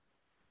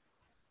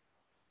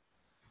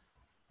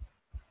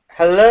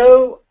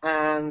Hello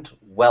and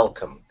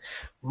welcome.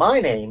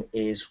 My name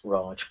is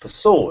Raj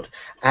Persaud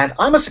and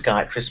I'm a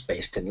psychiatrist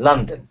based in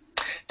London.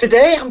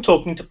 Today I'm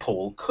talking to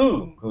Paul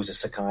Coombe, who's a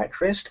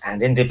psychiatrist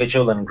and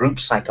individual and group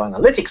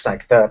psychoanalytic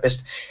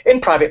psychotherapist in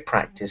private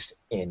practice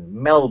in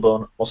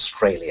Melbourne,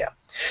 Australia.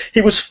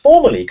 He was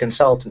formerly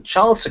consultant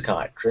child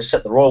psychiatrist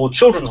at the Royal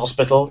Children's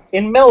Hospital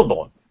in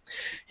Melbourne.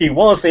 He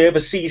was the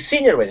overseas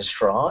senior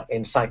registrar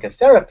in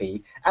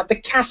psychotherapy at the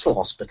Castle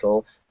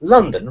Hospital,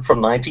 London,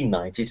 from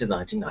 1990 to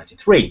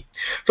 1993.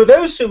 For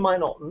those who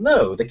might not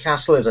know, the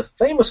Castle is a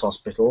famous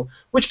hospital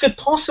which could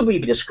possibly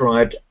be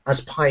described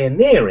as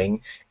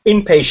pioneering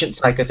inpatient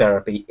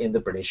psychotherapy in the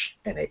British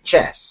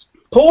NHS.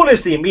 Paul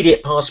is the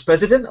immediate past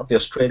president of the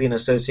Australian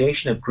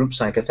Association of Group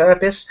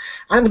Psychotherapists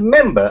and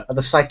member of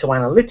the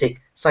Psychoanalytic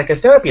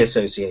Psychotherapy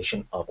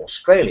Association of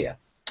Australia.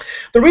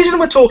 The reason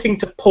we're talking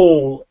to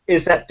Paul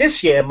is that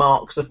this year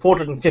marks the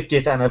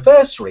 450th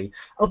anniversary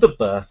of the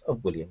birth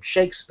of William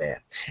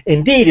Shakespeare.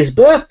 Indeed, his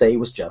birthday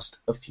was just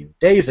a few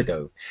days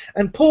ago,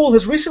 and Paul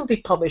has recently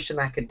published an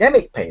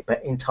academic paper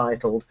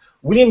entitled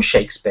William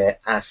Shakespeare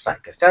as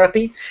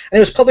Psychotherapy, and it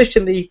was published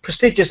in the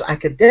prestigious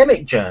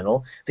academic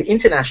journal, the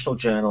International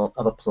Journal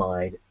of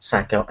Applied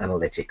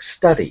Psychoanalytic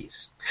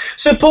Studies.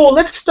 So, Paul,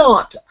 let's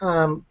start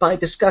by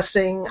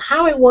discussing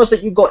how it was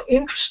that you got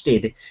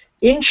interested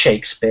in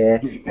Shakespeare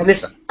and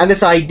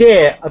this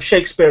idea of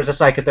Shakespeare as a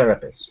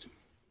psychotherapist.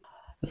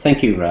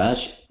 Thank you,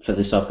 Raj, for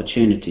this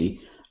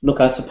opportunity.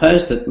 Look, I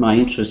suppose that my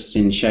interests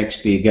in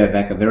Shakespeare go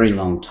back a very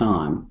long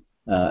time.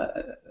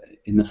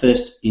 In the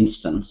first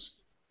instance,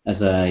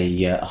 as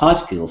a high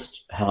school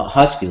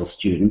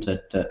student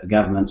at a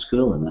government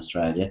school in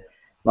Australia,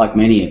 like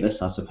many of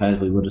us, I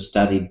suppose we would have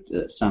studied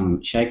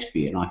some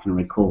Shakespeare, and I can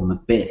recall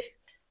Macbeth.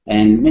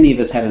 And many of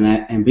us had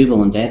an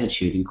ambivalent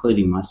attitude,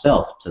 including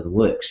myself, to the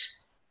works.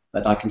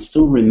 But I can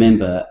still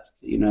remember,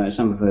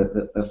 some of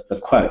the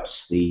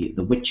quotes, the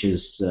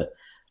witches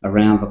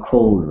around the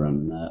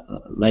cauldron,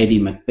 Lady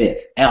Macbeth,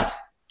 out,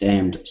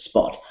 damned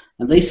spot.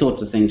 And these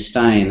sorts of things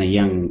stay in a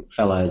young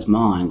fellow's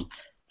mind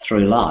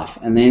through life.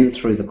 And then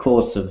through the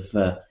course of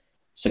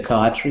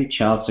psychiatry,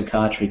 child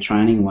psychiatry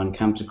training, one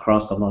comes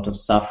across a lot of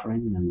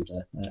suffering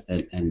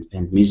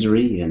and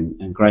misery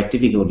and great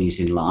difficulties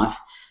in life.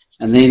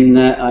 And then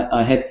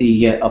I had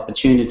the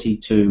opportunity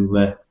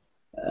to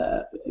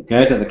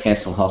go to the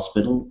Castle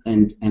Hospital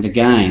and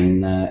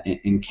again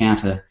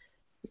encounter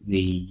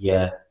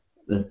the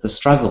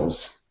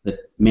struggles that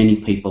many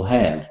people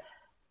have.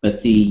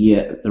 But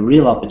the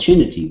real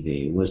opportunity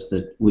there was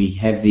that we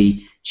have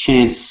the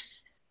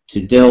chance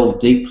to delve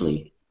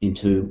deeply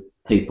into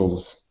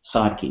people's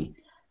psyche.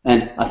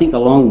 And I think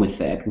along with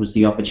that was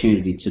the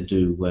opportunity to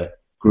do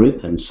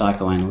group and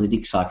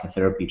psychoanalytic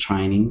psychotherapy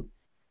training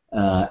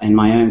and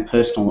my own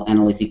personal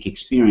analytic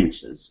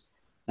experiences.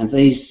 And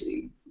these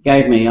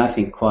gave me, I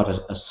think, quite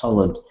a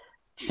solid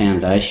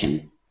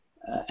foundation.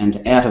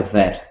 And out of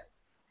that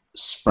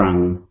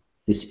sprung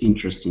this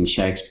interest in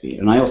Shakespeare.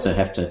 And I also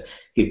have to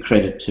give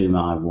credit to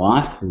my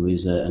wife, who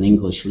is an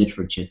English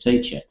literature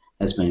teacher,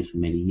 has been for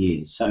many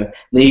years. So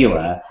there you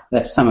are.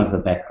 That's some of the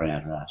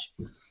background, Raj.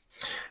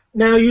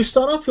 Now, you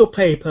start off your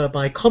paper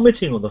by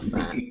commenting on the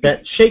fact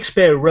that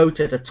Shakespeare wrote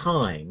at a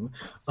time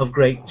of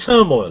great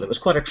turmoil. It was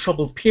quite a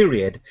troubled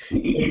period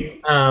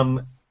in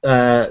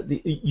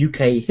the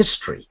UK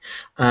history,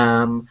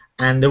 and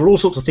there were all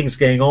sorts of things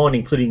going on,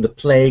 including the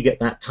plague at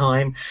that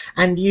time,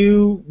 and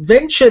you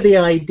venture the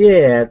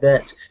idea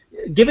that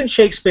given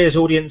Shakespeare's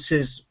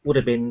audiences would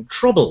have been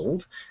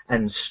troubled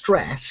and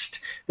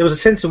stressed, there was a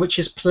sense in which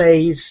his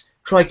plays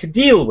tried to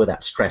deal with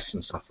that stress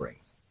and suffering.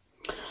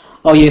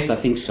 Oh yes, I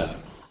think so,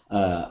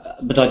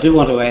 but I do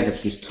want to add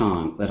at this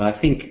time that I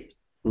think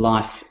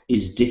life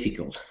is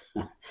difficult.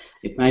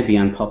 It may be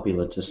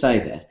unpopular to say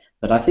that,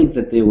 but I think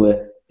that there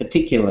were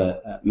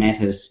particular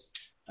matters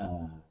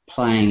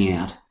playing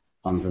out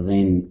on the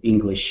then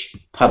English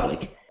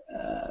public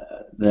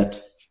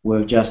that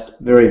were just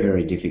very,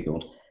 very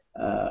difficult.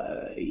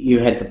 You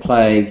had the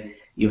plague,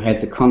 you had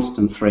the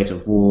constant threat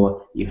of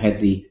war, you had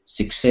the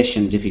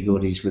succession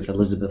difficulties with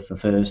Elizabeth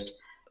I,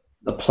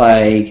 the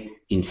plague,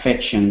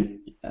 infection,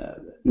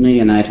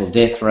 neonatal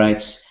death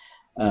rates,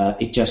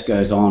 it just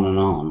goes on and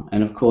on.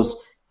 And of course,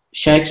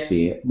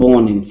 Shakespeare,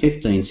 born in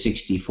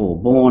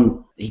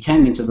 1564, he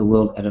came into the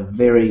world at a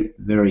very,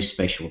 very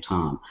special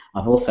time.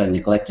 I've also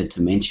neglected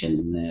to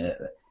mention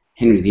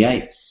Henry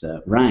VIII's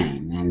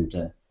reign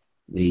and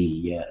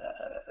the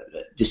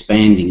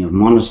disbanding of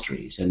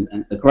monasteries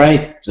and the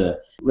great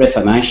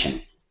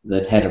Reformation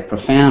that had a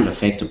profound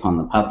effect upon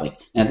the public.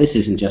 Now, this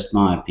isn't just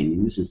my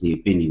opinion, this is the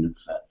opinion of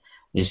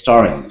the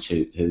historians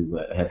who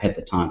have had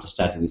the time to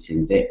study this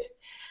in depth.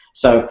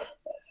 So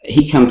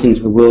he comes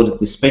into the world at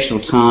this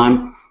special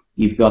time.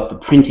 You've got the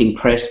printing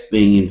press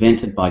being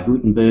invented by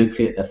Gutenberg,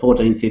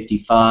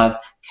 1455.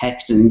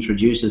 Caxton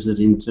introduces it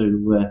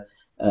into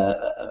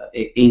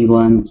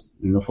England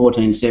in the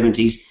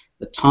 1470s.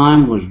 The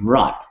time was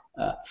ripe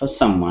for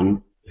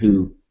someone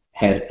who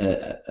had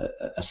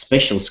a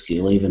special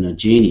skill, even a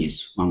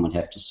genius, one would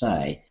have to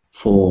say,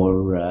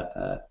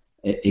 for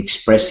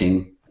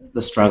expressing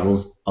the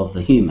struggles of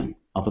the human,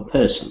 of a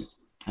person.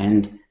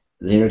 And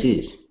there it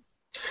is.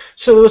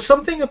 So there was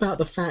something about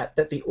the fact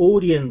that the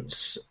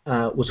audience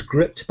was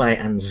gripped by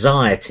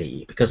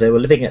anxiety because they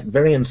were living at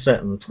very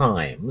uncertain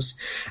times,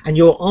 and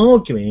you're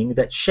arguing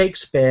that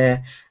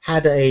Shakespeare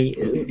had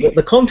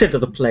the content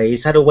of the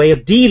plays had a way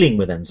of dealing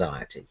with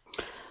anxiety.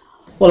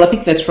 Well, I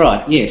think that's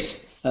right,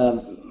 yes.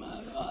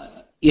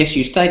 Yes,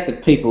 you state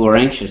that people were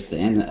anxious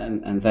then,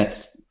 and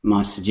that's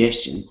my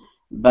suggestion.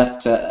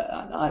 But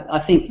I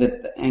think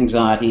that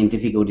anxiety and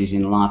difficulties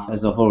in life,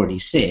 as I've already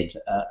said,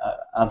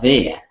 are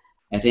there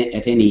at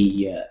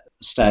any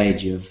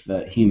stage of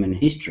human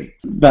history.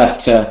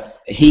 But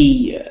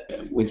he,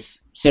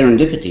 with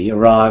serendipity,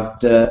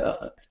 arrived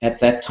at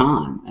that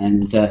time,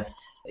 and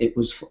it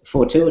was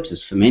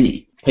fortuitous for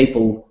many.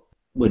 People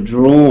were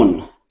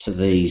drawn to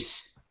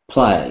these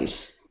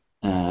plays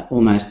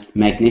almost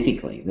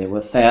magnetically. There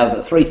were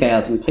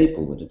 3,000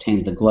 people would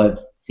attend the Globe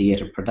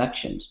Theatre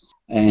productions,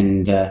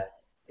 and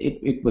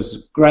it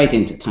was great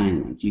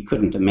entertainment. You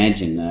couldn't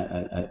imagine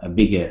a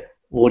bigger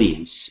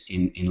audience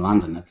in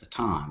London at the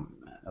time.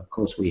 Of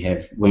course, we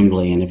have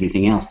Wembley and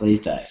everything else these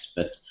days,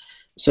 but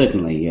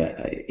certainly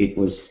it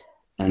was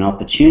an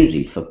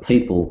opportunity for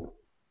people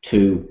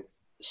to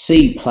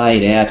see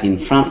played out in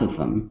front of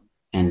them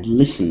and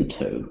listen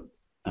to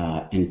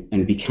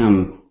and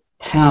become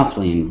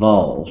powerfully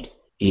involved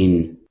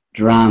in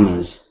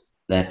dramas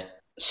that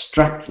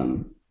struck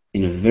them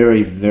in a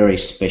very, very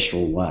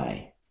special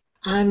way.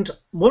 And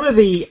one of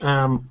the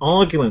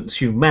arguments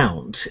you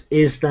mount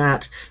is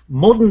that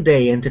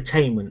modern-day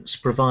entertainments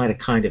provide a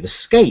kind of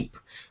escape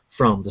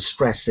from the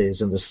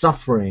stresses and the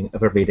suffering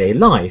of everyday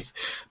life.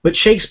 But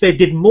Shakespeare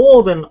did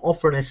more than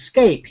offer an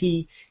escape.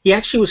 He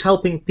actually was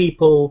helping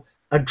people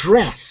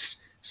address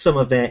some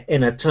of their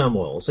inner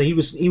turmoil. So he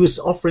was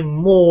offering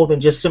more than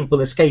just simple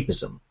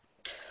escapism.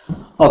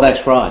 Oh,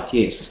 that's right,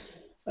 yes.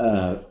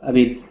 I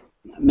mean,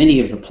 many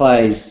of the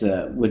plays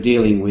were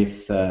dealing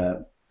with...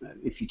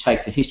 if you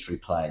take the history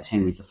plays,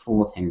 Henry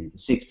IV, Henry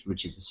VI,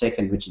 Richard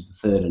II, Richard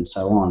III, and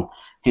so on,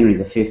 Henry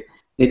V,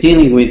 they're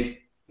dealing with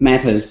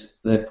matters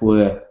that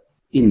were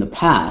in the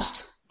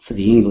past for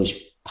the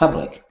English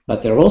public,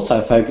 but they're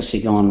also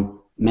focusing on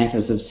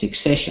matters of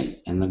succession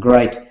and the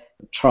great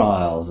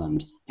trials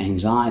and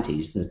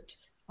anxieties that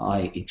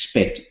I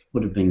expect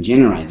would have been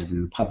generated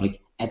in the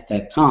public at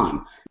that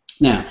time.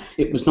 Now,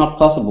 it was not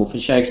possible for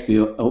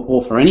Shakespeare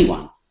or for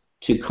anyone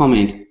to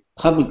comment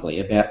publicly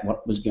about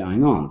what was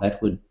going on.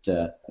 That would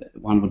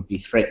one would be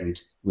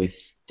threatened with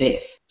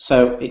death.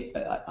 So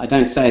I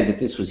don't say that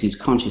this was his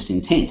conscious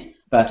intent,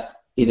 but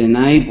it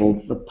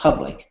enabled the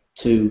public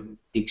to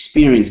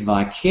experience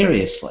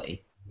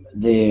vicariously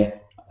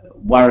their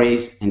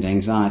worries and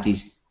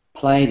anxieties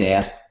played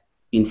out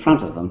in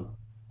front of them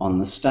on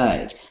the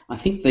stage. I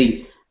think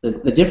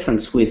the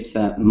difference with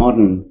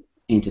modern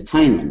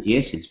entertainment,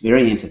 yes, it's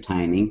very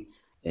entertaining,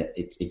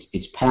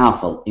 it's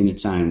powerful in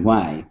its own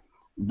way,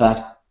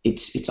 but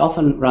it's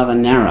often rather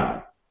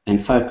narrow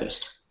and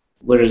focused,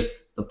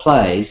 whereas the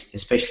plays,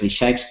 especially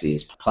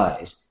Shakespeare's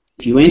plays,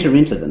 if you enter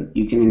into them,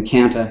 you can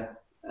encounter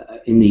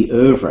in the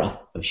oeuvre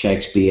of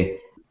Shakespeare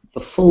the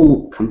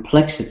full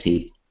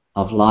complexity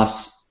of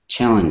life's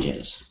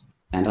challenges.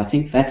 And I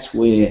think that's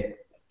where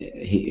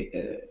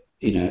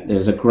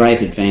there's a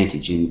great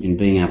advantage in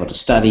being able to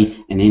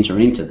study and enter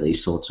into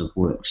these sorts of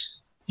works.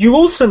 You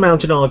also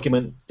mount an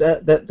argument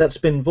that's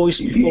been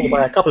voiced before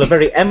by a couple of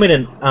very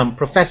eminent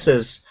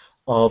professors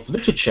of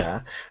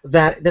literature,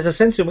 that there's a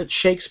sense in which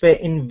Shakespeare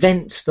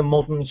invents the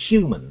modern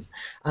human.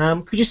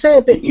 Could you say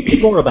a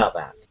bit more about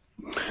that?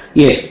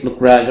 Yes, look,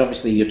 Raj,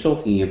 obviously you're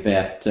talking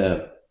about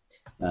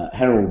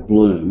Harold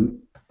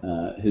Bloom,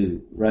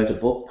 who wrote a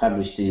book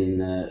published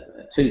in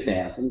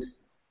 2000,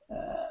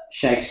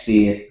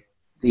 Shakespeare,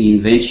 The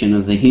Invention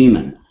of the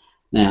Human.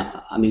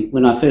 Now, I mean,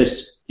 when I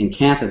first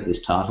encountered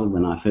this title,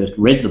 when I first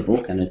read the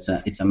book, and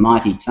it's a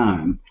mighty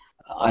tome,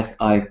 I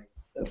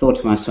thought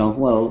to myself,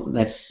 well,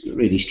 that's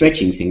really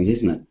stretching things,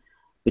 isn't it?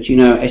 But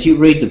as you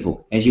read the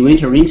book, as you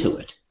enter into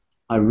it,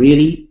 I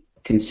really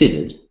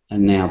considered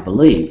and now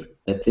believe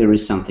that there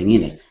is something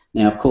in it.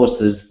 Now, of course,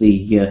 there's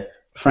the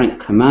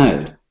Frank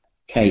Kermode,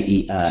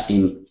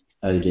 Kermode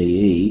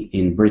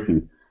in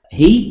Britain.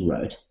 He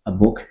wrote a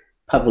book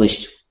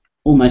published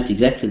almost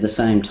exactly the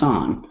same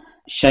time,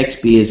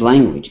 Shakespeare's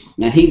Language.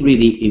 Now, he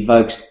really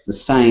evokes the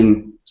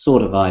same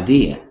sort of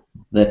idea,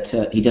 that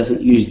he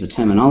doesn't use the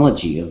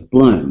terminology of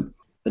Bloom,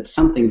 but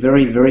something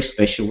very, very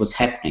special was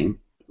happening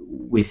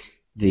with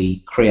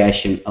the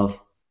creation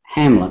of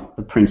Hamlet,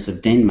 the Prince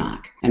of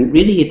Denmark. And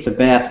really it's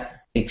about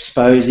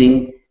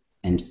exposing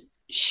and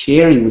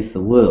sharing with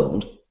the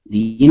world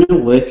the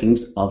inner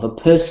workings of a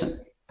person.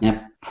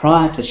 Now,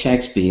 prior to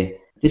Shakespeare,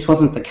 this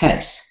wasn't the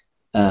case.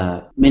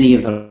 Many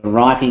of the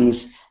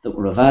writings that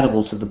were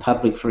available to the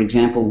public, for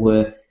example,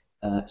 were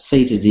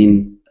seated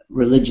in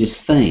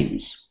religious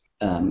themes.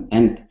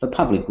 And the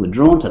public were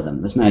drawn to them.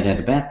 There's no doubt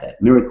about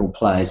that. Miracle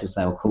plays, as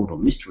they were called, or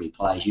mystery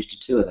plays, used to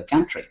tour the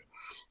country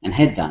and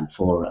had done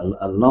for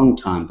a long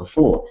time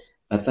before.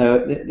 But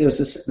there's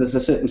a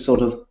certain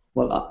sort of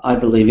well, I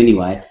believe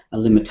anyway, a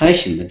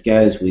limitation that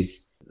goes with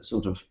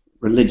sort of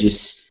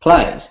religious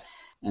plays.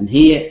 And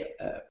here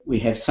we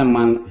have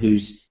someone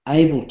who's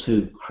able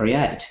to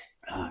create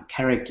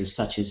characters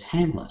such as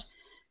Hamlet,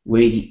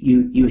 where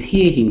you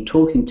hear him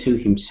talking to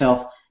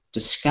himself,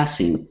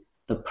 discussing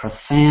the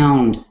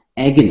profound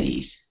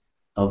agonies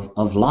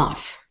of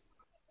life.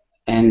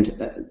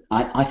 And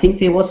I think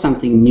there was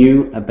something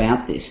new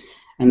about this.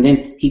 And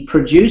then he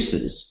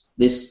produces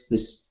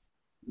this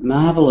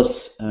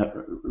marvellous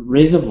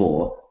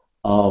reservoir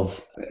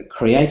of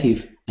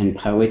creative and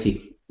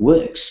poetic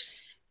works,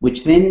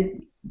 which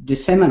then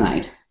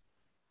disseminate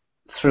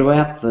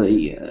throughout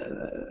the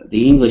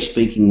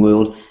English-speaking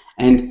world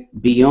and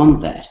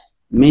beyond that.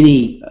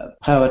 Many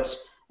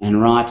poets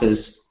and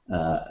writers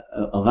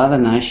of other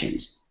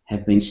nations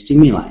have been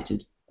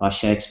stimulated by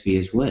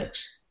Shakespeare's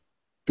works.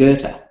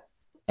 Goethe,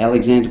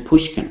 Alexander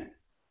Pushkin,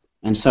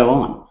 and so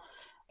on.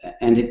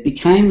 And it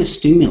became a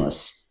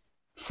stimulus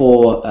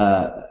for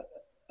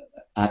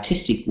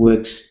artistic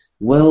works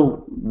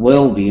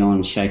well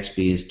beyond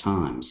Shakespeare's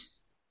times.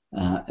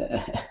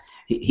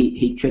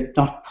 He could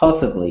not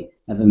possibly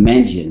have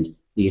imagined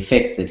the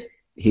effect that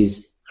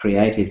his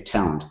creative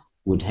talent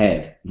would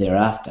have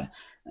thereafter.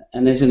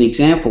 And as an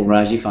example,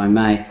 Raj, if I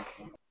may,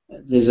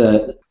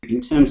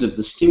 in terms of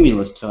the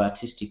stimulus to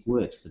artistic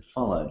works that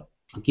followed,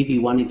 I'll give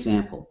you one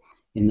example.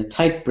 In the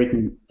Tate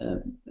Britain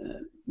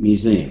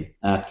Museum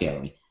Art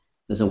Gallery,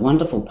 there's a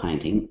wonderful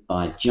painting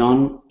by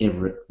John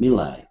Everett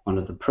Millais, one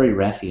of the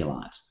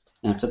pre-Raphaelites.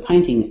 Now, it's a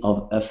painting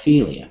of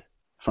Ophelia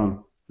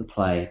from the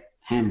play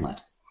Hamlet,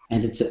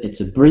 and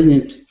it's a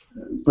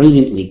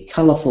brilliantly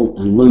colourful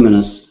and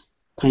luminous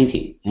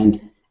painting,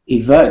 and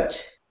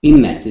evoked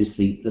in that is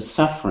the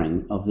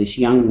suffering of this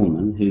young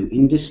woman who,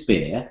 in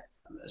despair,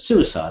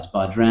 suicides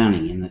by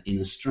drowning in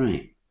a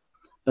stream.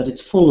 But it's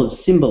full of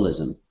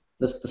symbolism.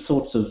 The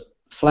sorts of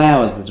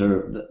flowers that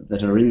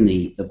are in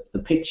the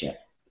picture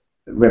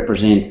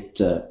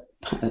represent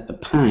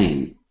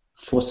pain,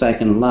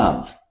 forsaken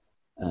love.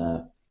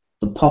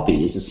 The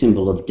poppy is a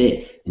symbol of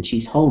death, and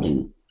she's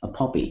holding a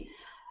poppy.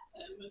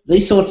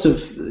 This sort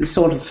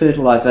of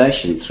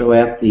fertilisation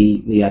throughout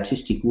the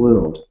artistic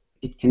world,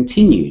 it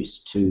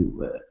continues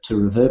to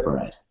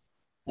reverberate,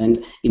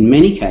 and in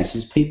many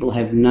cases, people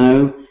have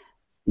no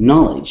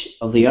knowledge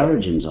of the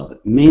origins of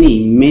it.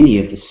 Many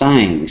of the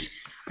sayings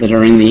that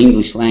are in the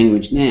English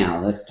language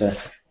now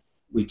that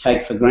we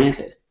take for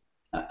granted.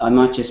 I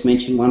might just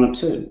mention one or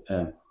two.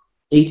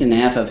 Eaten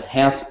out of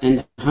house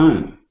and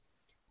home.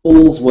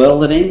 All's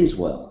well that ends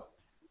well.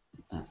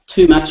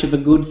 Too much of a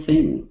good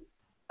thing.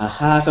 A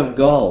heart of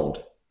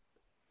gold.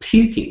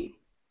 Puking.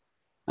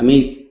 I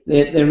mean,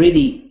 they're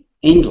really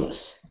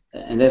endless.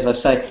 And as I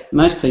say,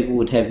 most people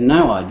would have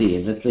no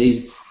idea that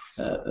these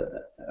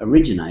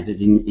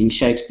originated in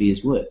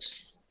Shakespeare's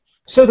works.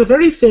 So the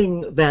very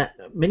thing that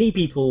many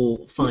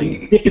people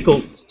find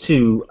difficult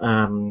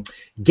to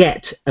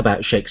get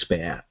about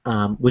Shakespeare,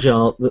 which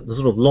are the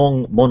sort of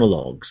long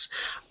monologues,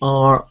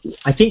 are,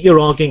 I think you're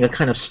arguing, a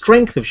kind of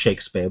strength of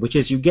Shakespeare, which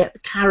is you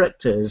get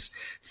characters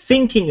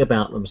thinking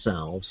about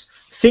themselves,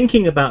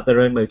 thinking about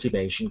their own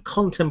motivation,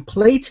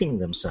 contemplating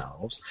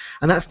themselves,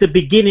 and that's the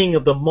beginning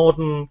of the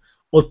modern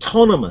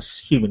autonomous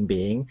human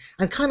being,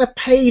 and kind of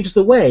paves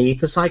the way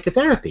for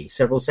psychotherapy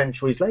several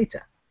centuries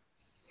later.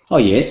 Oh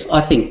yes,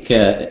 I think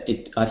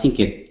it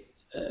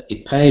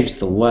paves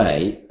the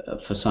way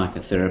for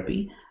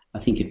psychotherapy. I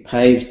think it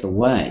paves the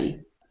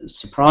way,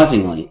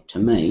 surprisingly to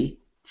me,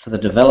 for the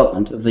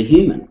development of the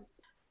human.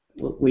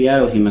 We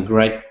owe him a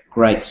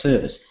great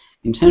service.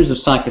 In terms of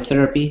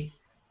psychotherapy,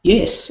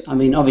 yes. I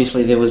mean,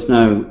 obviously there was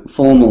no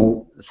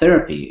formal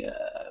therapy.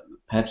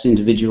 Perhaps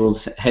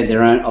individuals had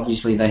their own.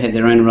 Obviously, they had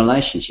their own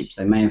relationships.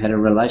 They may have had a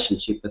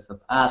relationship with the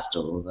pastor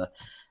or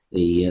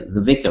the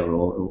vicar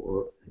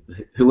or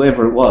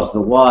whoever it was,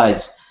 the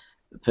wise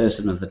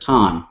person of the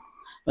time.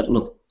 But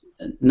look,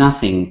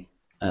 nothing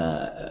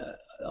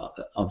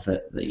of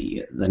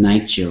the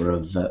nature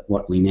of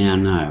what we now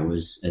know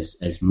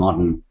as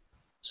modern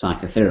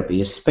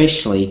psychotherapy,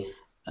 especially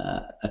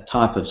a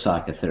type of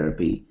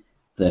psychotherapy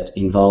that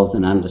involves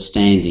an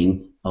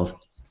understanding of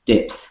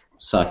depth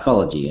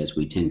psychology, as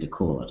we tend to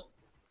call it.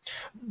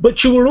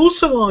 But you were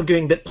also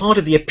arguing that part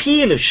of the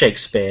appeal of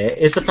Shakespeare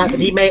is the fact that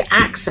he may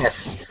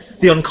access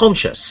the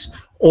unconscious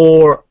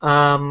or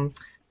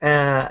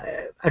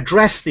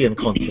address the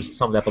unconscious at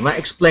some level. And that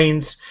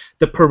explains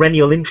the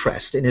perennial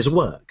interest in his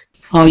work.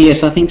 Oh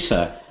yes, I think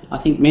so. I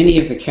think many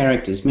of the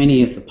characters,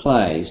 many of the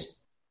plays,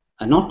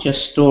 are not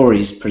just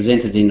stories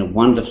presented in a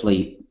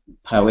wonderfully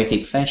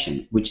poetic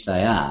fashion, which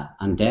they are,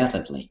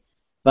 undoubtedly,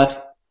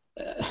 but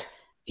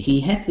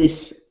he had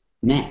this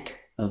knack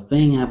of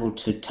being able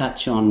to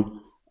touch on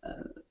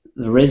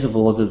the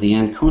reservoirs of the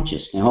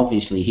unconscious. Now,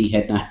 obviously, he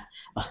had no...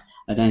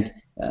 I don't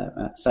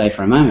say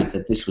for a moment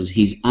that this was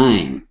his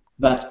aim,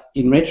 but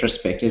in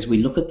retrospect, as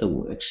we look at the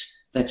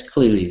works, that's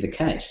clearly the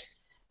case.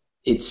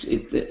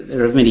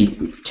 There are many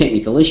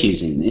technical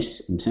issues in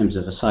this in terms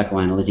of a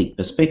psychoanalytic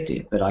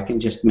perspective, but I can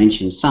just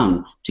mention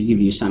some to give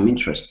you some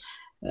interest,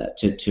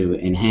 to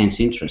enhance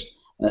interest.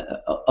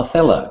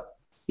 Othello.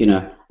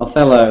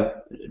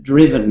 Othello,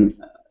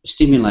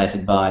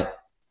 stimulated by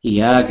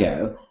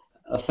Iago,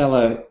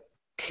 Othello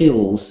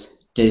kills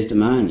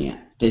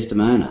Desdemona,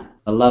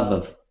 the love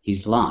of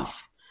his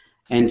life.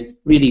 And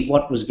really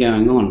what was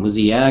going on was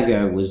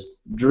Iago was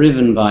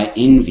driven by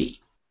envy.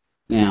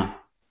 Now,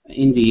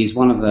 envy is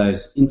one of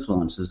those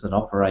influences that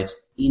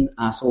operates in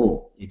us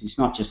all. It is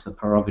not just the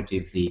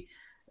prerogative,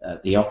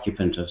 the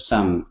occupant of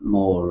some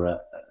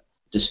more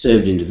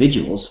disturbed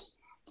individuals,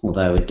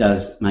 although it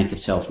does make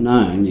itself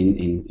known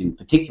in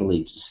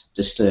particularly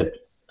disturbed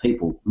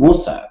people more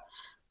so.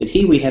 But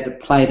here we have it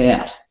played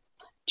out.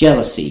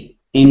 Jealousy,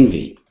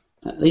 envy.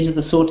 These are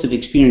the sorts of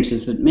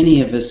experiences that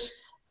many of us,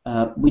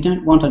 we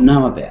don't want to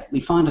know about. We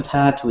find it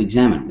hard to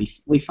examine.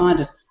 We find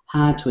it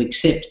hard to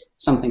accept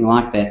something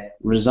like that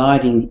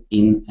residing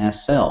in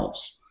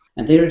ourselves.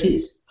 And there it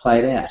is,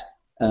 played out.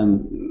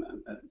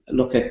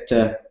 Look at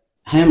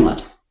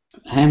Hamlet.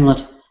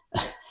 Hamlet,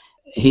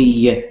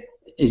 he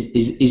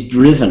is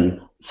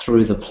driven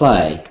through the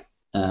play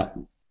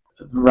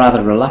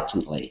rather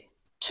reluctantly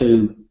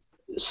to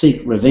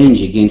seek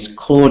revenge against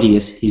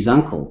Claudius, his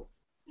uncle,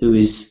 who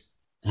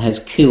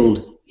has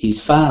killed his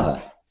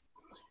father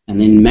and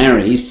then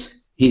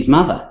marries his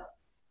mother.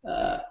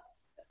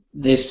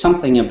 There's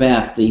something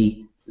about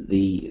the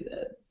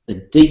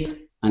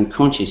deep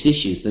unconscious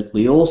issues that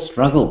we all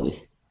struggle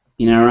with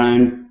in our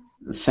own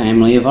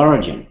family of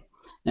origin.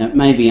 Now, it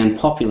may be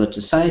unpopular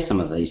to say some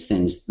of these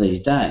things these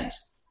days,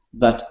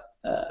 but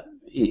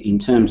in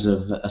terms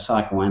of a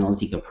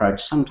psychoanalytic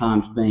approach,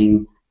 sometimes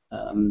being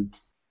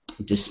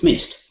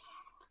dismissed.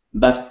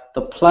 But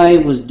the play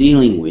was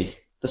dealing with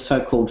the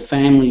so-called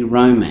family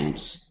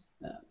romance,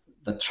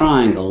 the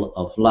triangle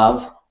of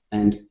love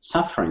and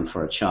suffering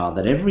for a child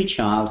that every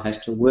child has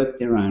to work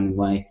their own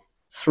way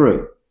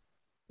through.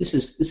 This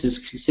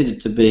is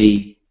considered to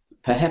be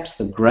perhaps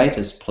the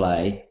greatest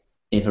play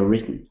ever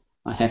written.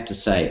 I have to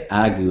say,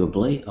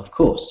 arguably, of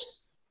course,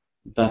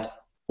 but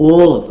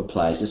all of the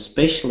plays,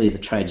 especially the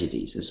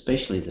tragedies,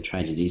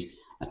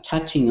 are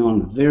touching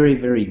on very,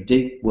 very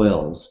deep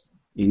wells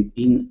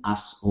in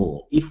us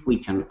all, if we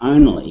can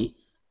only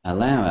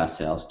allow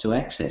ourselves to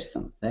access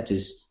them. That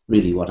is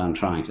really what I'm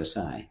trying to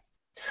say.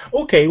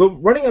 Okay, we're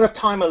running out of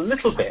time a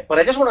little bit, but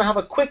I just want to have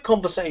a quick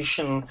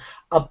conversation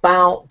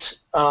about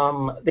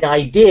the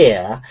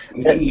idea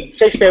that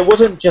Shakespeare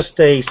wasn't just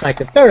a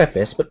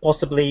psychotherapist, but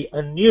possibly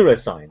a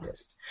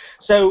neuroscientist.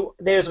 So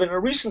there's been a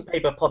recent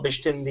paper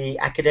published in the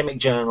academic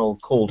journal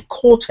called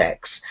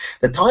Cortex,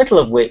 the title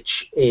of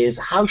which is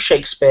How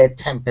Shakespeare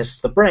Tempests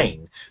the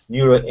Brain,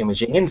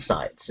 Neuroimaging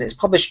Insights. And it's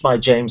published by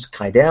James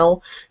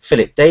Kydell,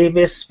 Philip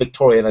Davis,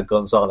 Victoria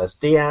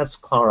Gonzalez-Diaz,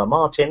 Clara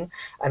Martin,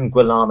 and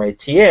Guillaume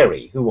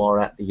Thierry, who are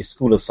at the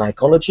School of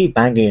Psychology,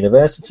 Bangor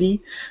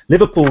University,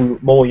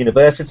 Liverpool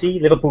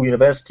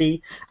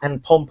University,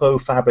 and Pompeu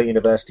Fabra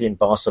University in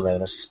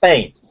Barcelona,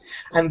 Spain.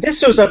 And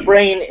this was a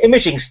brain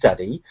imaging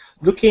study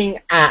looking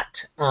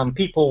at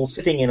people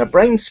sitting in a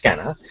brain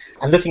scanner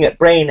and looking at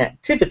brain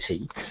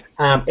activity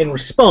in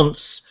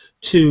response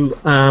to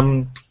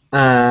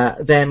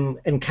them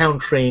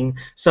encountering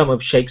some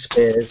of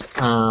Shakespeare's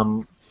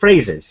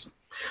phrases.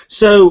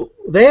 So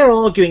they're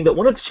arguing that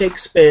one of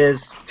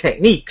Shakespeare's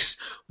techniques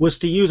was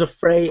to use a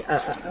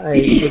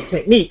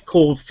technique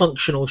called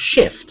functional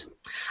shift.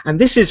 And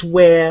this is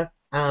where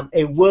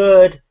a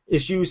word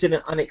is used in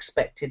an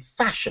unexpected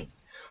fashion.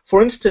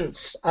 For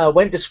instance,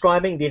 when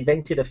describing the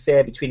invented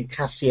affair between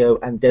Cassio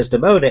and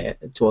Desdemona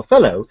to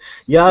Othello,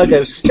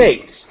 Iago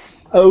states,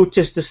 "Oh,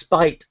 'tis the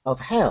spite of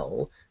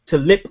hell to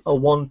lip a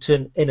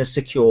wanton in a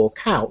secure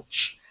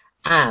couch,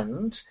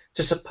 and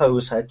to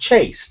suppose her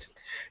chaste."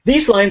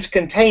 These lines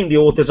contain, the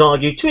authors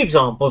argue, two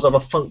examples of a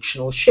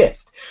functional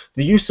shift: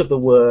 the use of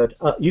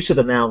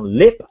the noun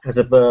lip as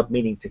a verb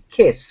meaning to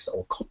kiss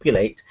or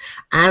copulate,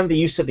 and the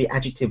use of the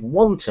adjective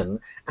wanton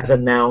as a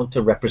noun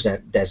to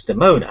represent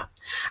Desdemona.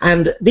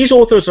 And these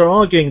authors are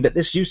arguing that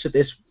this use of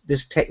this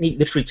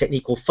literary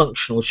technique called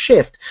functional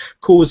shift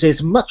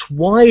causes much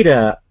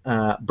wider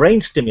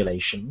brain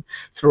stimulation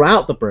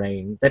throughout the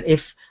brain than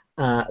if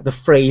the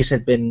phrase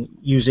had been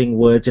using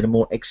words in a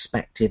more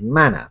expected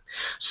manner.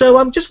 So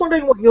I'm just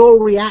wondering what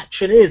your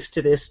reaction is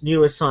to this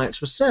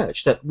neuroscience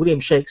research, that William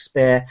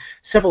Shakespeare,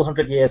 several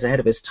hundred years ahead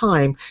of his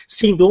time,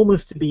 seemed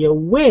almost to be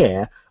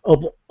aware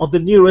of the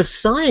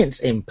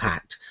neuroscience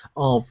impact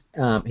of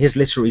his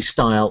literary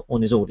style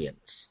on his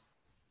audience.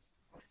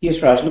 Yes,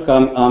 Raj. Look,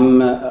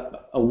 I'm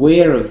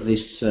aware of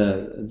this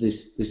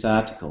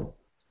article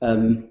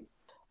and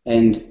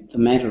the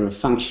matter of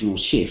functional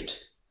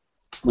shift,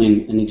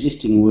 when an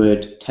existing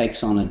word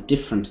takes on a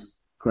different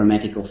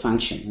grammatical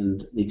function.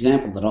 And the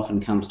example that often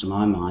comes to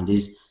my mind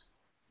is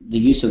the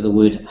use of the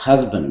word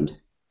husband,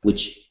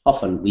 which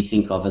often we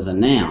think of as a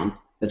noun,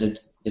 but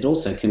it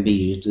also can be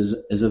used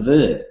as a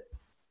verb.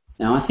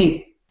 Now, I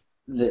think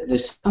that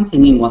there's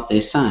something in what they're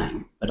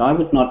saying, but I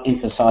would not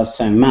emphasize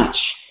so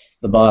much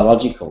the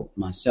biological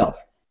myself.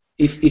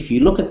 If you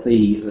look at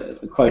the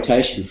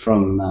quotation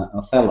from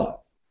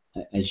Othello,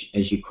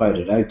 as you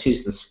quoted, "Oh,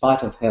 'tis the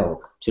spite of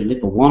hell to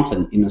lip a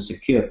wanton in a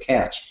secure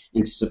couch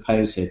and to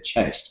suppose her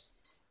chaste."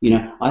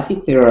 I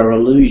think there are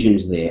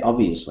allusions there,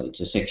 obviously,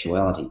 to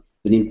sexuality,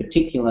 but in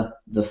particular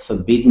the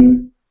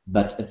forbidden,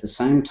 but at the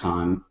same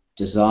time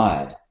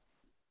desired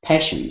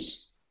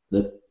passions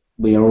that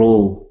we are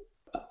all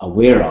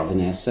aware of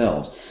in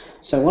ourselves.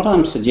 So what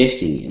I'm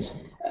suggesting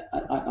is,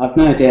 I've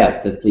no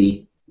doubt that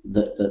the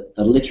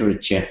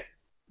literature,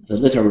 the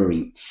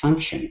literary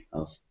function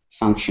of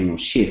functional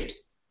shift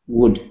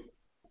would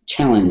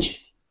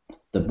challenge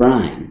the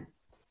brain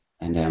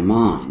and our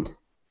mind.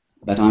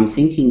 But I'm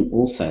thinking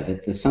also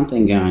that there's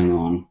something going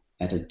on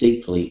at a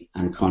deeply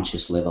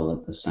unconscious level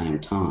at the same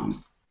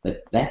time.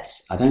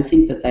 I don't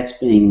think that that's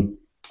being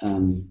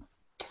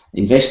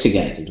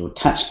investigated or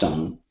touched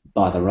on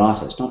by the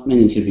writers, not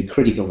meaning to be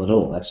critical at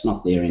all. That's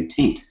not their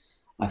intent.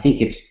 I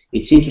think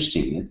it's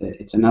interesting.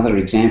 It's another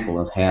example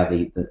of how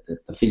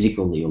the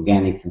physical, the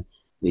organic,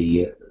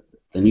 the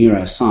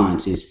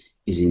neuroscience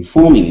is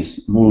informing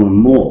us more and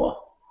more.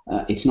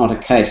 It's not a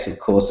case, of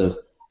course, of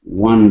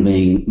one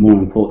being more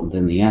important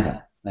than the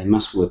other. They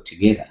must work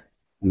together.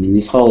 I mean,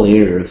 this whole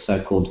area of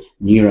so-called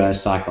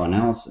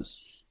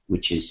neuropsychoanalysis,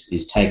 which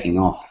is taking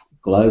off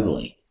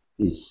globally,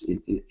 is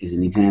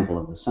an example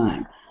of the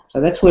same.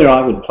 So that's where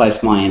I would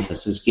place my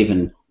emphasis,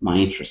 given my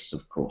interests,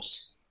 of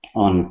course,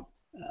 on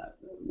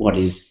what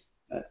is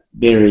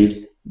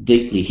buried,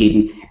 deeply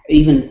hidden,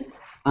 even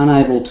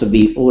unable to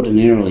be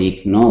ordinarily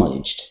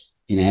acknowledged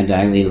in our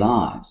daily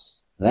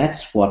lives.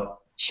 That's what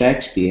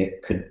Shakespeare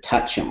could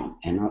touch on,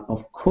 and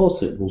of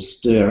course it will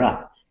stir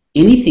up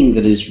anything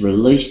that is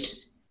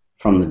released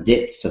from the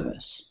depths of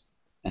us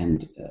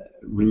and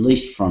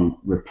released from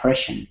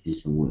repression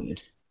is the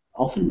word,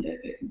 often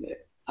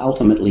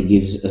ultimately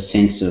gives a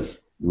sense of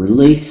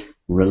release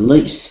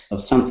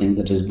of something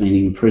that has been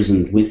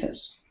imprisoned with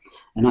us.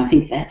 And I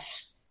think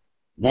that's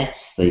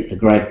the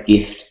great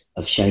gift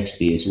of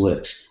Shakespeare's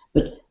works.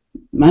 But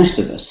most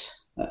of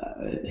us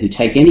who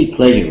take any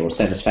pleasure or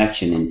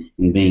satisfaction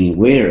in being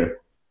aware of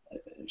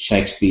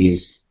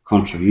Shakespeare's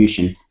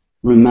contribution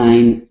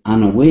remain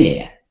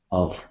unaware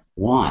of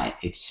why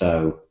it's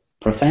so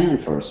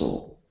profound for us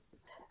all.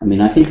 I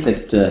mean, I think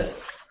that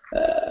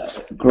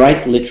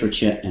great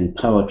literature and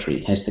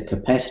poetry has the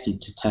capacity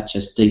to touch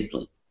us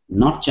deeply,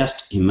 not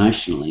just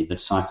emotionally, but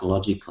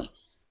psychologically.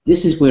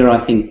 This is where I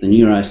think the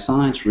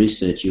neuroscience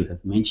research you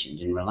have mentioned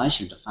in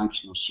relation to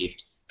functional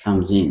shift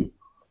comes in.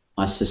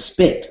 I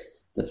suspect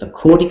that the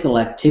cortical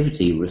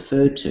activity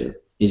referred to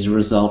is a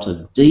result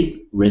of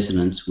deep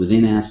resonance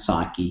within our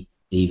psyche,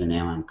 even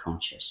our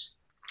unconscious.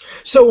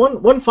 So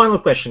one final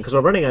question, because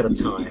we're running out of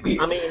time.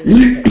 I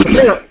mean, to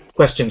bring up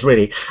questions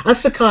really,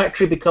 as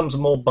psychiatry becomes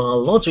more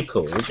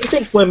biological, do you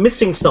think we're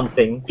missing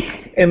something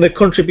in the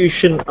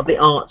contribution of the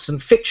arts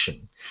and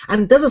fiction?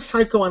 And does a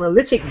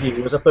psychoanalytic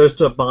view, as opposed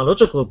to a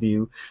biological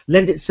view,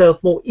 lend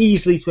itself more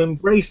easily to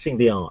embracing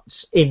the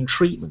arts in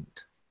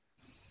treatment?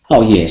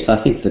 Oh yes, I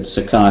think that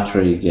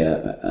psychiatry,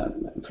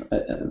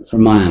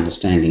 from my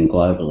understanding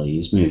globally,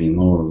 is moving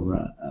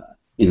more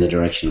in the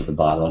direction of the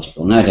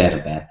biological. No doubt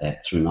about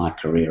that. Through my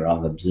career,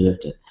 I've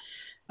observed it.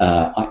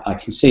 I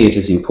can see it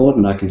as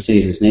important, I can see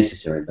it as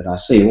necessary, but I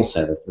see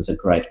also that there's a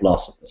great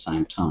loss at the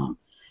same time.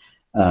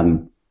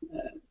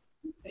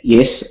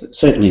 Yes,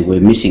 certainly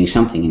we're missing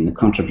something in the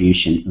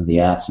contribution of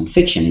the arts and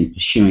fiction in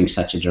pursuing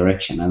such a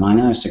direction. And I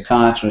know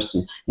psychiatrists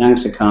and young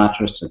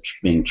psychiatrists are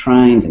being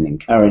trained and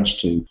encouraged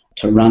to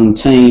run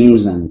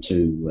teams and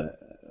to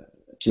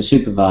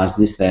supervise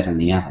this, that and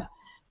the other.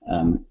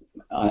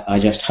 I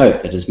just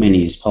hope that as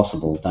many as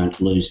possible don't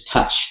lose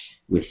touch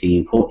with the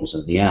importance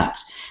of the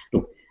arts.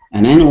 Look,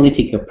 an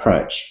analytic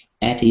approach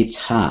at its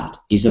heart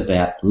is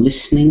about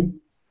listening,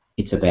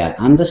 it's about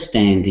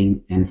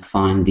understanding and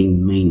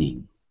finding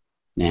meaning.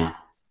 Now,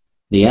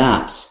 the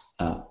arts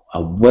are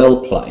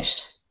well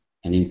placed,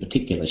 and in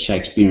particular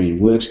Shakespearean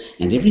works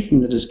and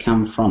everything that has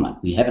come from it.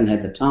 We haven't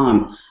had the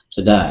time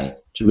today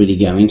to really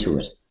go into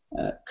it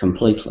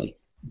completely,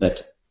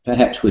 but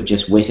perhaps we've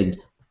just whetted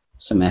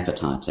some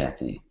appetites out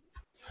there.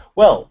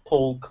 Well,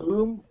 Paul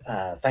Coombe,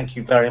 thank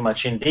you very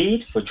much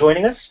indeed for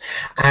joining us,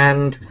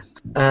 and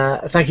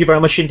thank you very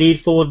much indeed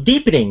for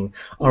deepening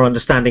our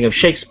understanding of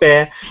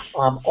Shakespeare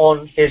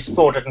on his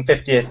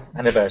 450th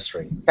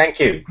anniversary. Thank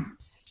you.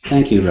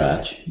 Thank you,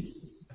 Raj.